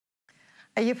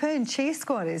A Yeppoon cheer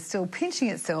squad is still pinching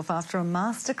itself after a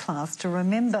masterclass to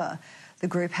remember. The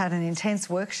group had an intense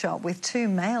workshop with two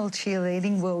male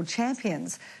cheerleading world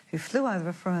champions who flew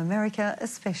over from America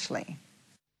especially.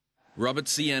 Robert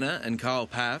Sienna and Kyle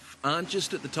Paff aren't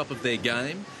just at the top of their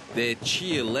game, they're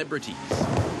cheer-lebrities.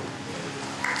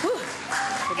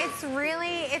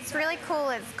 It's really cool.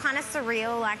 It's kind of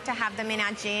surreal, like, to have them in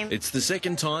our gym. It's the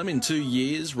second time in 2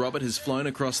 years Robert has flown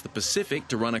across the Pacific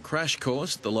to run a crash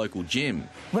course at the local gym.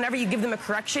 Whenever you give them a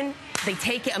correction, they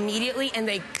take it immediately and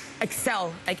they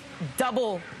excel, like,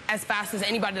 double as fast as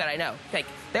anybody that I know. Like,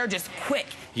 they're just quick.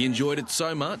 He enjoyed it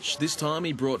so much, this time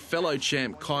he brought fellow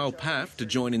champ Kyle Paff to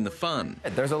join in the fun.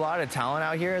 There's a lot of talent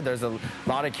out here. There's a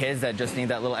lot of kids that just need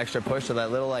that little extra push, or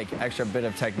that little extra bit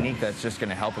of technique that's just going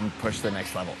to help them push to the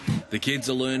next level. The kids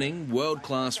are learning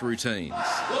world-class routines.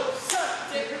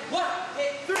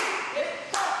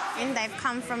 And they've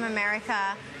come from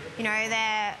America. You know,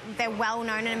 they're well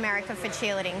known in America for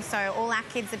cheerleading. So all our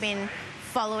kids have been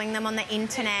following them on the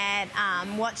internet,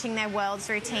 watching their world's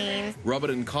routines. Robert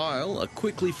and Kyle are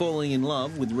quickly falling in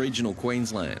love with regional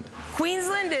Queensland.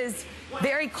 Queensland is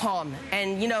very calm,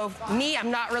 and, you know, me,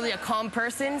 I'm not really a calm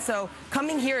person, so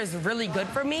coming here is really good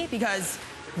for me because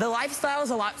the lifestyle is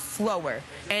a lot slower,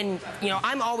 and, you know,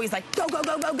 I'm always like, go, go,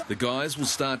 go, go, go. The guys will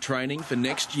start training for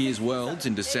next year's Worlds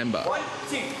in December. 1,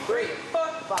 2, 3, 4,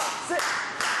 5, 6.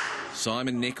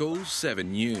 Simon Nichols,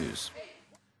 7 News.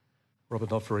 Robert,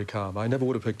 not very calm. I never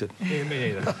would have picked it. Yeah,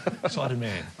 me either. Excited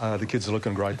man. The kids are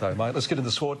looking great, though, mate. Let's get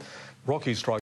into sport. Rocky strike.